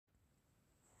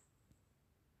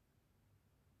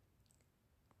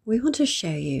we want to show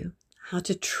you how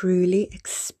to truly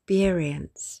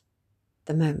experience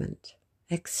the moment,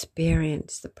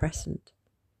 experience the present,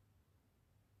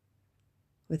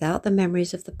 without the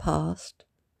memories of the past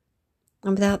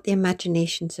and without the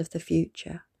imaginations of the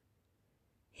future.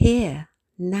 Here,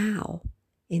 now,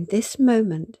 in this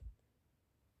moment,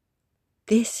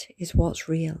 this is what's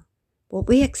real. What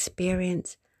we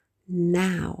experience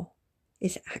now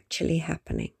is actually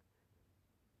happening.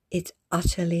 It's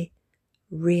utterly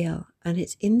real, and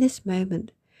it's in this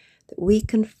moment that we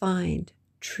can find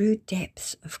true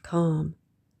depths of calm.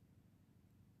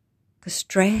 Because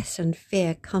stress and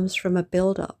fear comes from a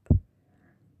build-up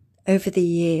over the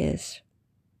years,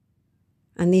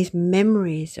 and these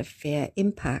memories of fear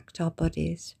impact our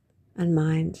bodies and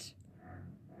minds.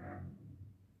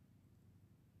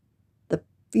 The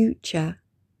future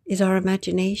is our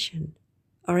imagination,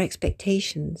 our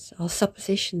expectations, our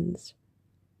suppositions.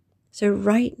 So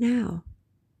right now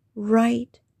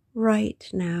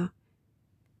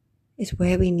is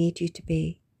where we need you to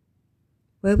be,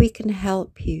 where we can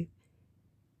help you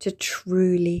to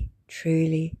truly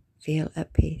feel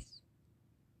at peace.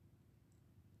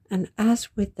 And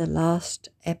as with the last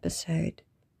episode,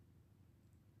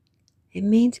 it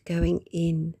means going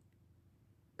in,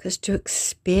 because to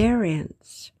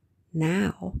experience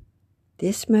now,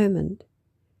 this moment,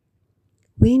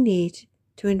 we need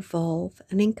to involve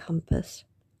and encompass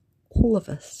all of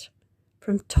us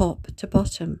from top to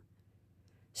bottom.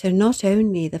 So not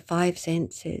only the five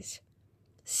senses,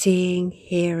 seeing,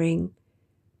 hearing,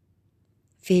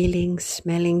 feeling,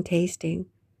 smelling, tasting,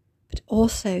 but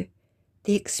also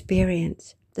the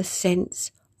experience, the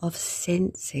sense of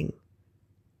sensing,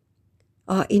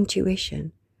 our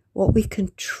intuition, what we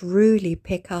can truly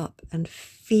pick up and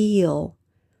feel,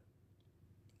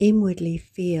 inwardly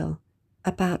feel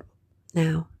about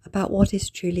now, about what is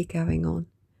truly going on.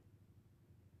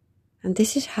 And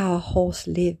this is how a horse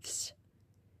lives.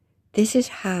 This is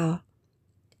how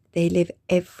they live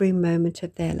every moment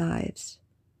of their lives.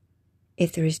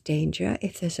 If there is danger,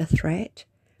 if there's a threat,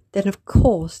 then of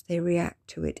course they react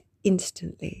to it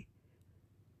instantly.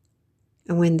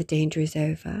 And when the danger is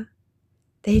over,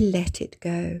 they let it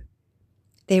go.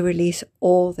 They release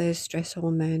all those stress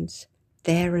hormones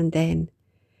there and then,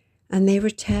 and they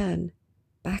return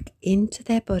back into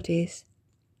their bodies,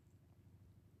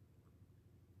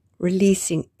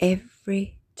 releasing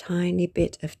every tiny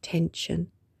bit of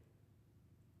tension,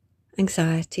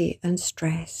 anxiety and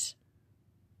stress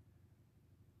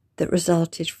that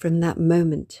resulted from that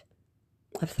moment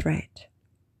of threat.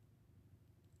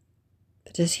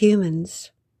 But as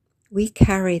humans, we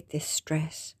carried this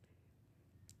stress,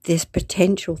 this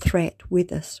potential threat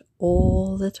with us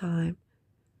all the time.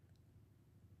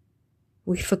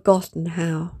 We've forgotten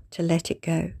how to let it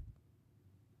go.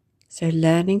 So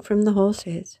learning from the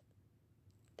horses,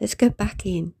 let's go back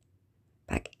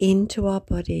into our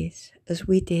bodies as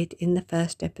we did in the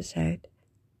first episode.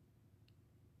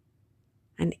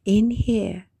 And in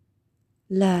here,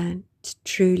 learn to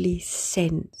truly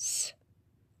sense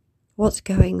what's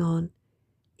going on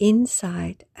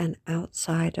inside and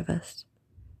outside of us.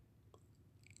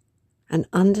 And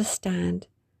understand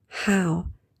how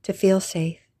to feel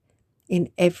safe in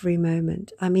every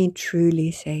moment. I mean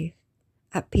truly safe,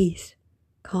 at peace,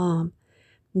 calm,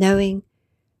 knowing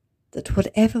that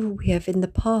whatever we have in the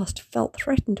past felt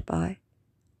threatened by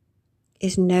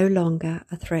is no longer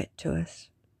a threat to us.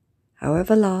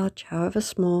 However large, however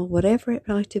small, whatever it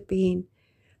might have been,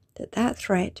 that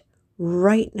threat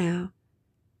right now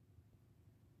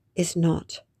is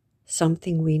not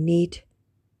something we need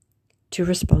to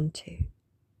respond to.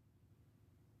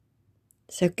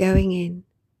 So going in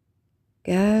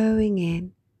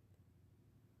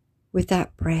with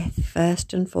that breath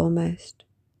first and foremost.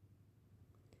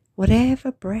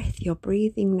 Whatever breath you're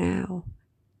breathing now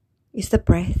is the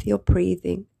breath you're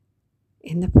breathing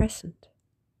in the present.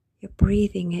 You're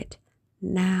breathing it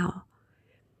now.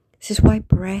 This is why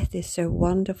breath is so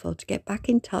wonderful, to get back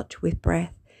in touch with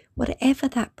breath, whatever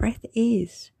that breath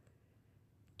is.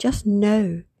 Just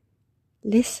know,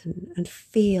 listen and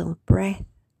feel breath.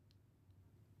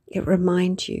 It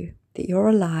reminds you that you're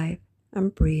alive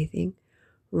and breathing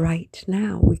right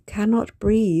now. We cannot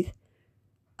breathe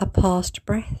a past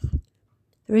breath.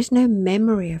 There is no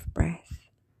memory of breath,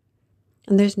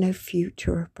 and there's no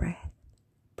future of breath.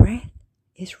 Breath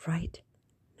is right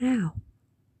now,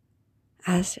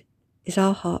 as is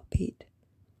our heartbeat.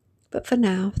 But for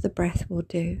now, the breath will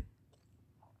do.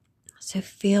 So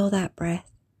feel that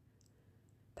breath.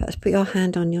 Perhaps put your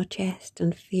hand on your chest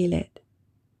and feel it.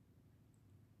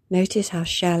 Notice how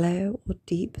shallow or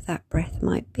deep that breath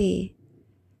might be.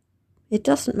 It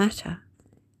doesn't matter.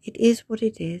 It is what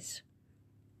it is.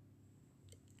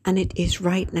 And it is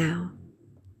right now.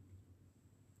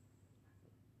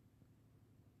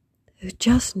 So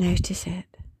just notice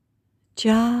it.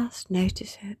 Just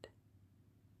notice it.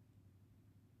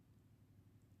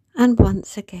 And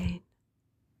once again,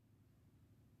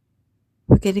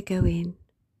 we're going to go in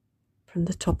from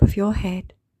the top of your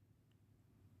head.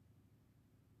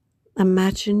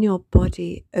 Imagine your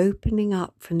body opening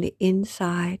up from the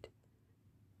inside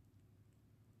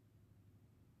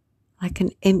like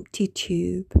an empty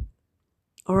tube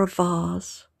or a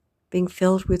vase being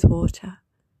filled with water.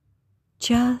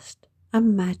 Just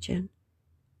imagine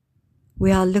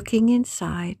we are looking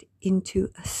inside into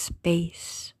a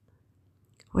space.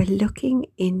 We're looking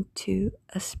into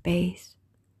a space,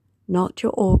 not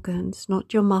your organs,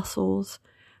 not your muscles,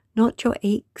 not your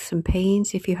aches and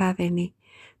pains if you have any,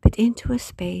 but into a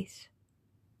space.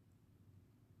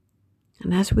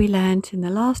 And as we learned in the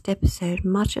last episode,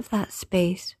 much of that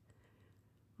space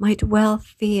might well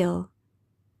feel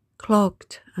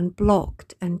clogged and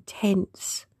blocked and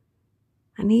tense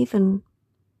and even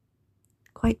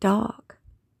quite dark.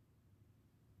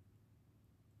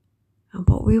 And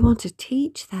what we want to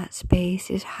teach that space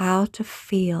is how to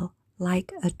feel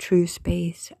like a true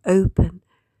space, open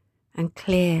and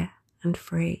clear and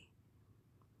free.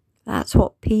 That's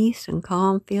what peace and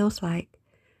calm feels like,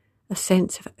 a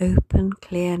sense of open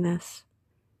clearness.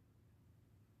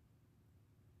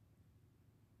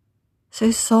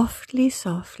 So softly,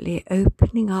 softly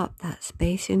opening up that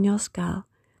space in your skull.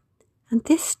 And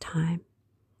this time,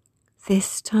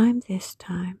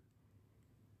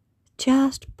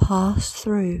 just pass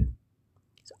through.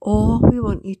 It's all we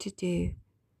want you to do.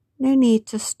 No need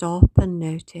to stop and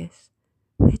notice.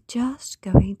 We're just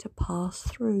going to pass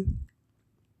through.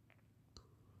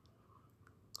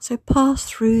 So pass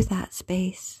through that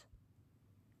space.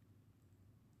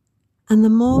 And the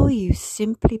more you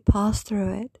simply pass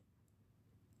through it,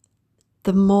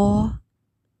 the more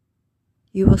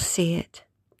you will see it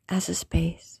as a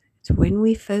space. It's when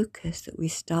we focus that we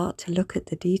start to look at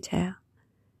the detail.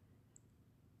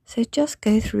 So just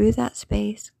go through that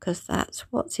space, because that's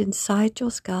what's inside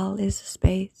your skull, is a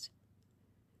space.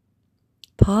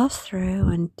 Pass through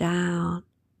and down.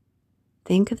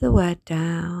 Think of the word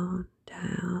down,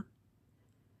 down,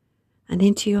 and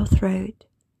into your throat.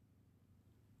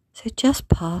 So just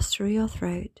pass through your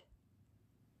throat.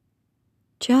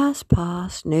 Just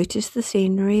pass. Notice the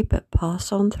scenery, but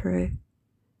pass on through.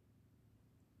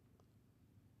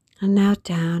 And now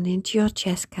down into your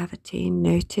chest cavity.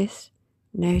 Notice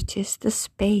the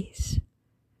space.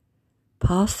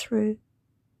 Pass through.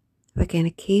 We're going to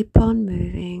keep on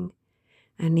moving,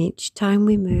 and each time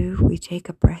we move, we take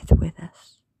a breath with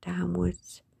us,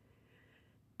 downwards,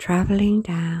 traveling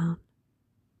down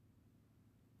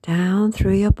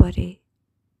through your body,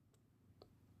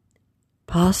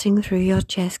 passing through your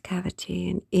chest cavity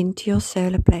and into your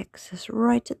solar plexus,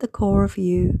 right at the core of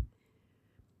you,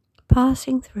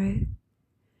 passing through.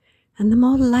 And the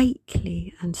more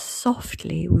lightly and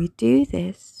softly we do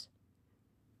this,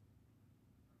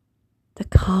 the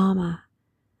calmer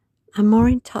and more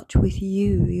in touch with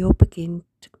you'll begin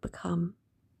to become.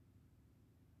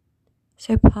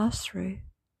 So pass through.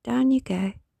 Down you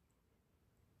go.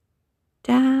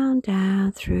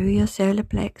 Down through your solar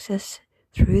plexus,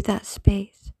 through that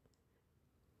space,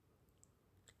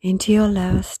 into your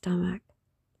lower stomach.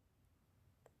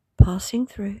 Passing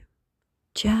through.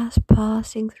 Just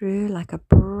passing through like a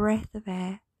breath of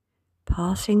air,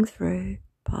 passing through,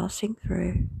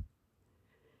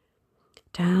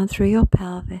 down through your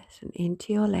pelvis and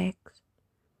into your legs,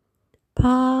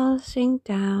 passing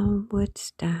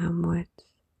downwards,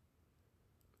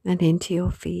 and into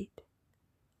your feet.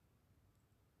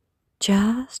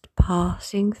 Just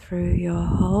passing through your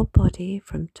whole body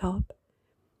from top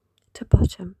to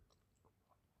bottom,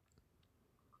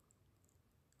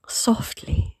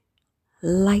 softly,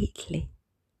 lightly,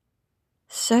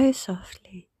 so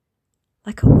softly,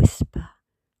 like a whisper,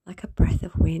 like a breath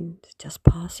of wind, just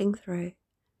passing through,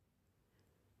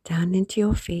 down into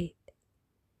your feet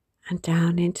and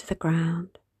down into the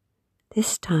ground.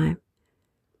 This time,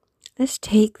 let's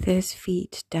take those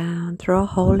feet down through a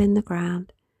hole in the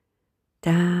ground,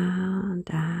 down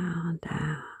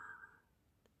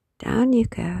you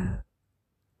go,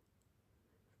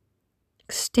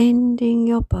 extending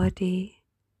your body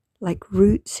like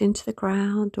roots into the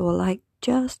ground, or like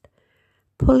just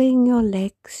pulling your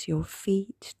legs, your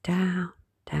feet down.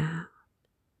 And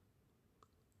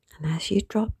as you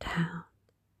drop down,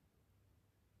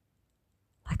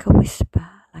 like a whisper,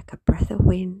 like a breath of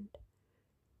wind,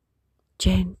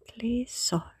 gently,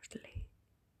 softly,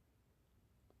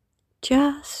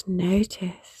 Just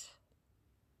notice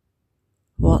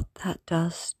what that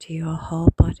does to your whole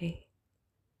body,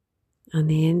 on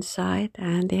the inside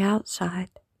and the outside.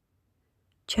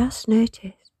 Just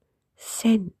notice,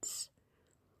 sense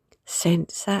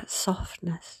that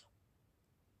softness,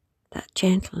 that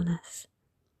gentleness,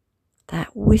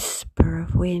 that whisper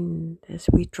of wind as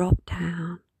we drop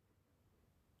down,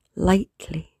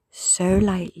 lightly, so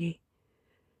lightly,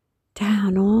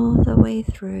 down all the way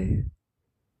through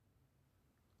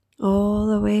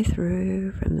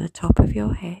from the top of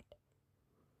your head,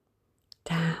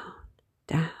 down,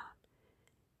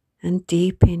 and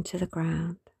deep into the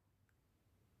ground.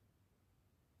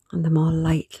 And the more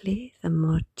lightly, the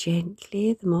more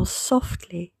gently, the more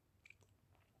softly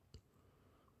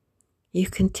you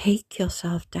can take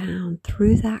yourself down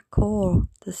through that core,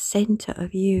 the center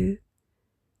of you,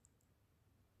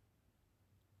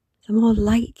 the more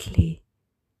lightly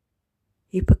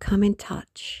you become in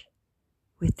touch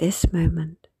with this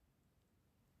moment,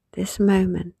 this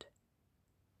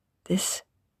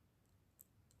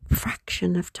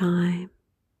fraction of time,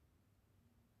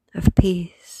 of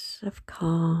peace, of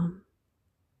calm,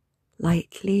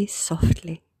 lightly,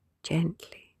 softly,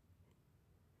 gently.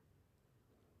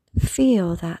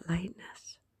 Feel that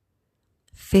lightness,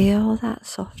 feel that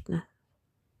softness.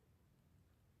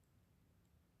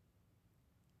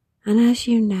 And as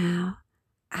you now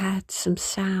add some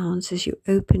sounds, as you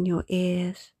open your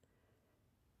ears,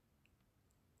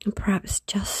 and perhaps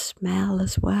just smell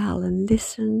as well, and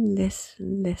listen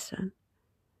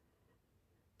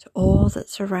to all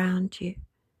that's around you.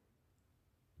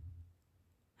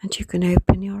 And you can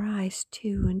open your eyes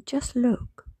too and just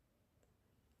look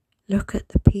at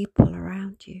the people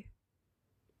around you.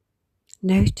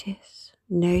 Notice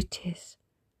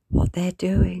what they're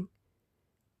doing.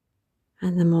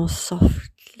 And the more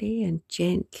softly and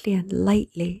gently and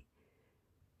lightly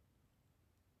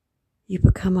you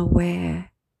become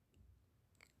aware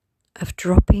of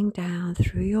dropping down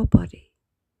through your body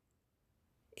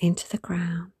into the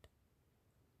ground,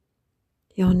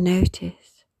 you'll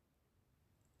notice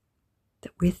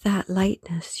that with that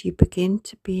lightness you begin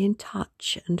to be in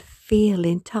touch and feel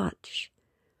in touch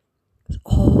with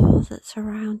all that's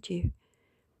around you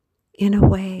in a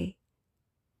way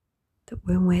that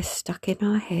when we're stuck in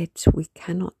our heads we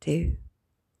cannot do.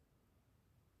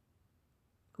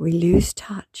 We lose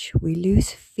touch, we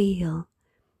lose feel,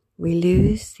 we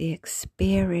lose the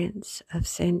experience of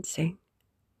sensing.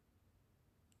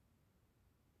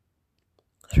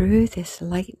 Through this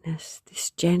lightness, this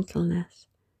gentleness,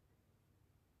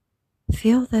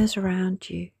 feel those around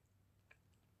you.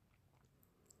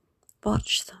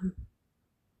 Watch them.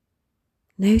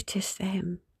 Notice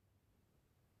them.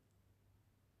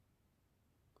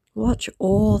 Watch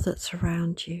all that's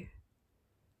around you.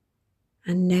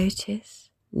 And notice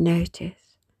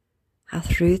how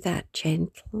through that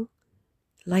gentle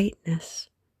lightness,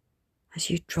 as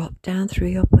you drop down through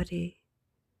your body,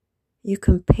 you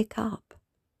can pick up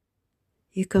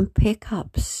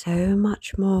so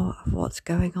much more of what's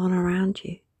going on around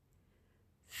you.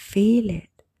 Feel it.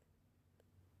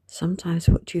 Sometimes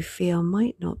what you feel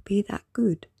might not be that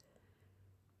good.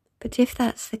 But if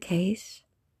that's the case,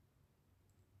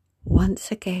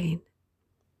 once again,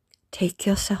 take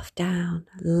yourself down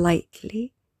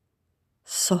lightly,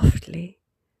 softly,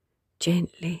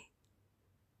 gently,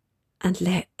 and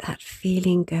let that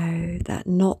feeling go, that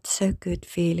not so good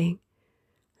feeling,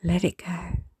 let it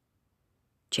go.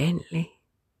 Gently,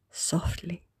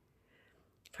 softly,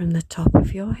 from the top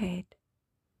of your head,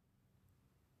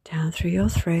 down through your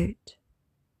throat,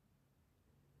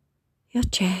 your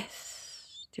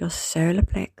chest, your solar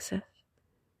plexus,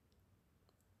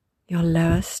 your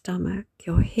lower stomach,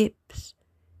 your hips,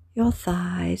 your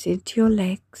thighs, into your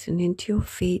legs and into your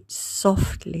feet,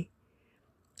 softly,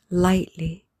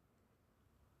 lightly.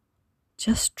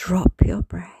 Just drop your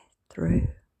breath through.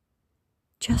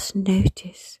 Just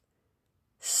notice,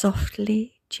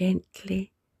 softly,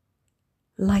 gently,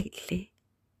 lightly,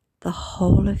 the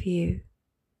whole of you.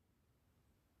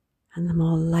 And the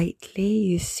more lightly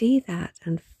you see that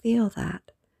and feel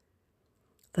that,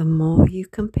 the more you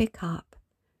can pick up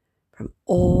from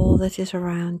all that is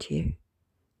around you.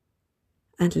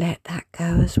 And let that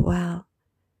go as well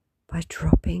by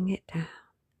dropping it down,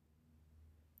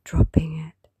 dropping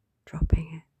it.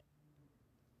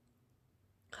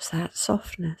 Because that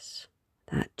softness,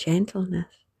 that gentleness,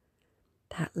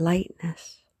 that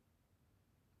lightness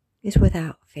is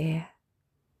without fear.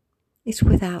 It's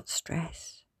without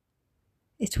stress.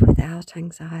 It's without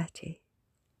anxiety.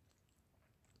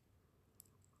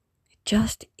 It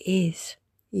just is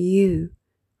you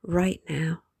right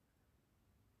now,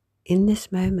 in this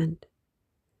moment.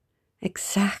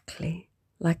 exactly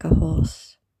like a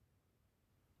horse.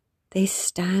 They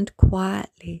stand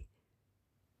quietly,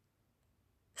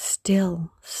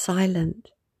 still,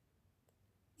 silent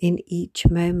in each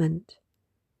moment.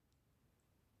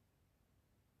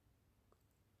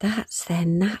 That's their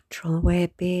natural way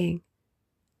of being.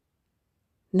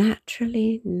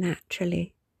 Naturally,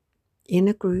 in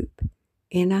a group,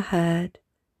 in a herd,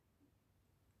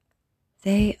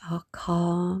 they are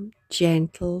calm,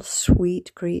 gentle,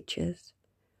 sweet creatures,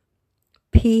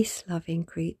 peace-loving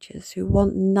creatures who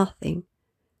want nothing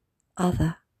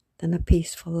other than a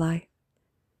peaceful life.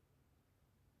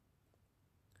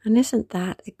 And isn't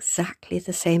that exactly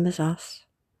the same as us?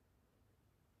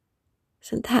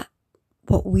 Isn't that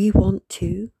what we want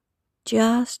too?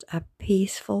 Just a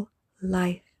peaceful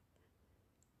life,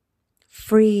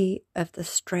 free of the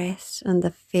stress and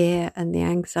the fear and the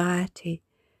anxiety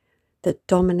that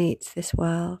dominates this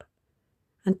world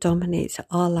and dominates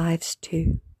our lives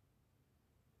too.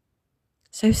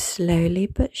 So slowly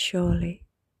but surely,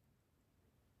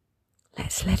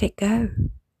 let's let it go.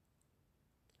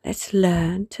 Let's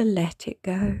learn to let it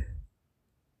go.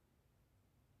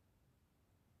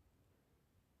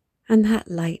 And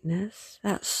that lightness,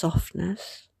 that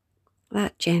softness,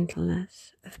 that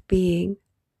gentleness of being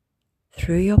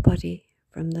through your body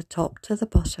from the top to the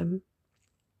bottom,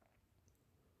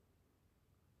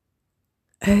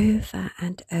 over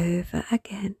and over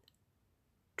again,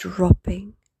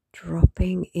 dropping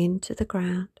into the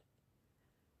ground.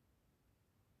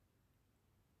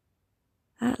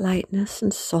 That lightness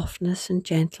and softness and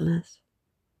gentleness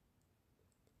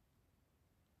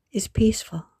is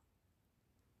peaceful.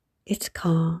 It's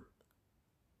calm.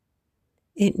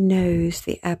 It knows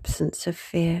the absence of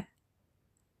fear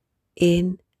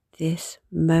in this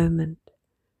moment.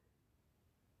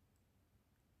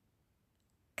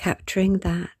 Capturing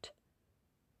that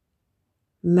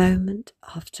moment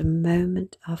after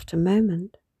moment after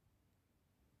moment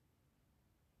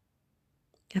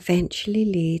eventually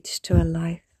leads to a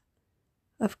life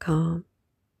of calm,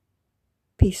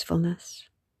 peacefulness.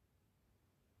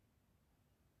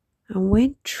 And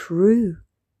when true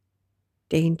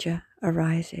danger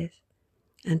arises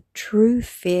and true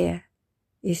fear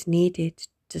is needed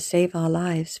to save our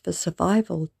lives for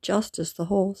survival, just as the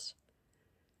horse,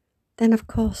 then of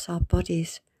course our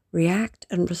bodies react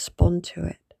and respond to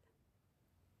it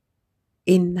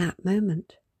in that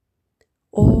moment,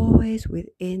 always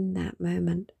within that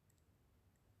moment.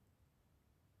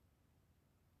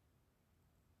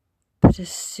 But as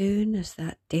soon as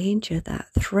that danger,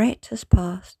 that threat has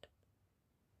passed,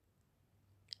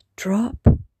 drop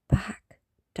back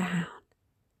down,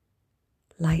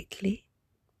 lightly,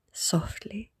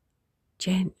 softly,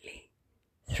 gently,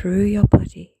 through your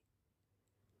body,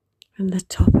 from the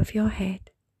top of your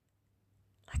head,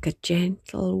 like a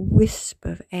gentle wisp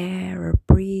of air or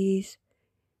breeze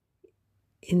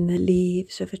in the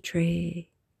leaves of a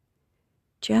tree.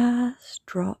 Just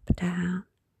drop down,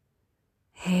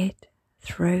 head,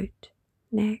 throat,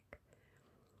 neck,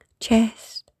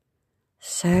 chest,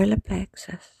 solar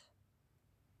plexus,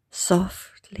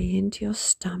 softly into your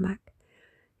stomach,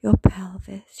 your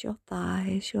pelvis, your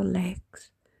thighs, your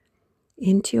legs,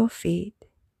 into your feet,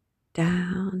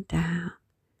 down,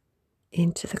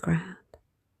 into the ground,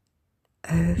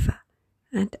 over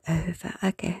and over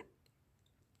again.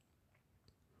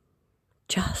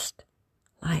 Just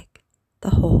like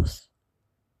the horse,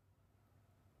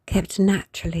 kept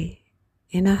naturally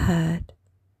in a herd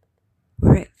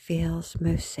where it feels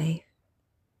most safe.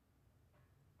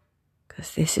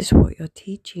 Because this is what you're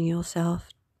teaching yourself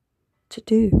to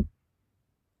do.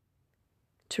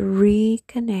 To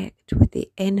reconnect with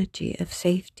the energy of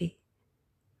safety,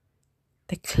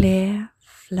 the clear,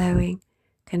 flowing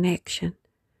connection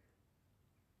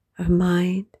of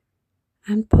mind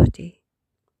and body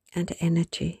and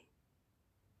energy.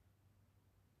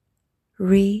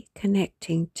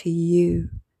 Reconnecting to you,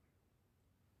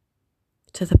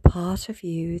 to the part of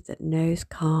you that knows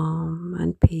calm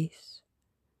and peace.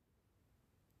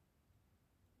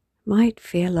 Might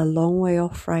feel a long way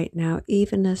off right now,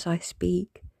 even as I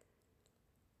speak,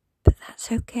 but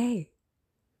that's okay,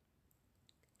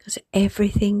 because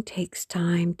everything takes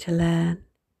time to learn,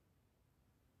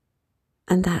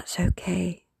 and that's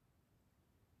okay.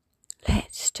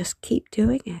 Let's just keep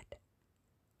doing it,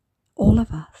 all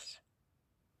of us,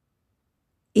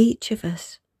 each of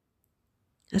us,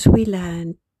 as we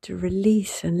learn to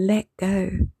release and let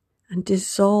go and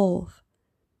dissolve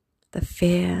the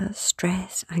fear,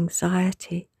 stress,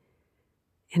 anxiety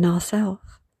in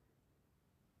ourselves,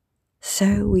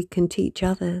 so we can teach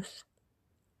others,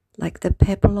 like the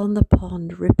pebble on the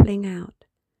pond rippling out.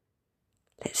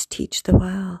 Let's teach the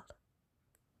world.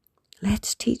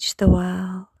 Let's teach the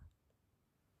world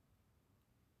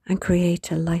and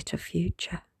create a lighter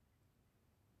future.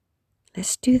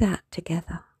 Let's do that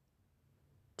together.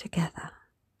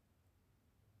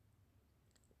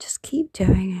 Just keep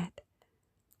doing it.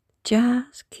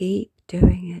 Just keep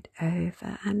doing it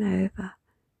over and over.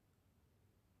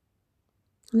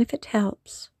 And if it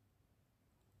helps,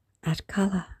 add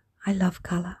colour. I love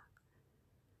colour.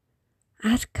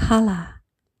 Add colour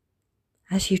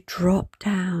as you drop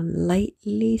down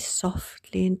lightly,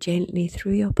 softly and gently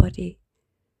through your body.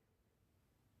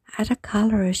 Add a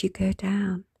colour as you go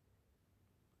down.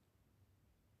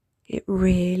 It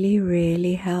really,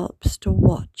 really helps to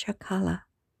watch a colour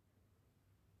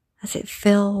as it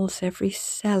fills every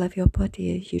cell of your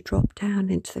body as you drop down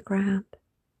into the ground.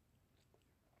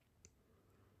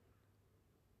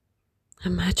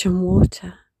 Imagine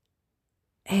water,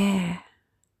 air,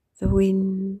 the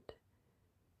wind,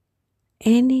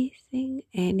 anything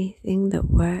that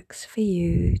works for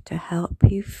you to help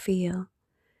you feel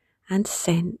and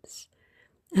sense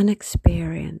and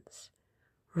experience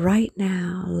right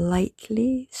now,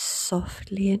 lightly,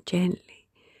 softly and gently,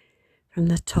 from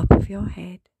the top of your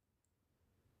head,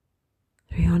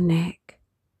 through your neck,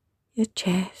 your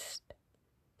chest,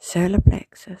 solar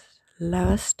plexus,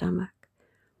 lower stomach,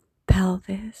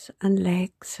 pelvis and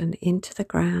legs and into the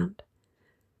ground,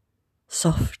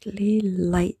 softly,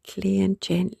 lightly and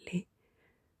gently,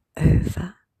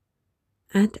 over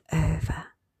and over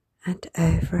and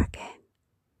over again.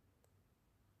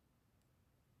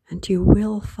 And you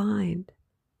will find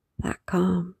that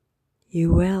calm.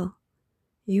 You will.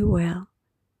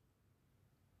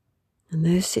 And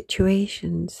those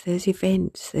situations, those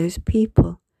events, those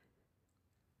people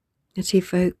that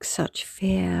evoke such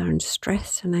fear and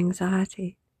stress and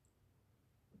anxiety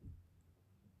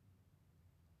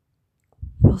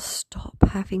will stop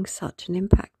having such an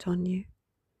impact on you.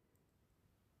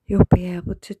 You'll be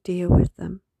able to deal with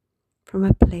them from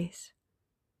a place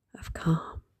of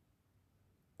calm.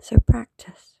 So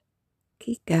practice.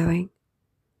 Keep going.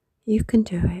 You can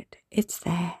do it. It's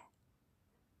there.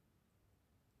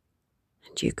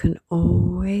 And you can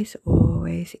always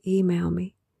email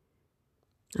me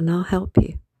and I'll help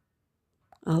you.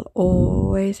 I'll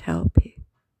always help you.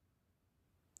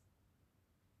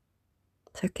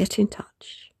 So get in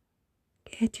touch.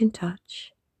 Get in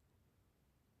touch.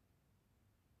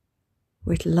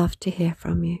 We'd love to hear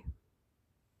from you.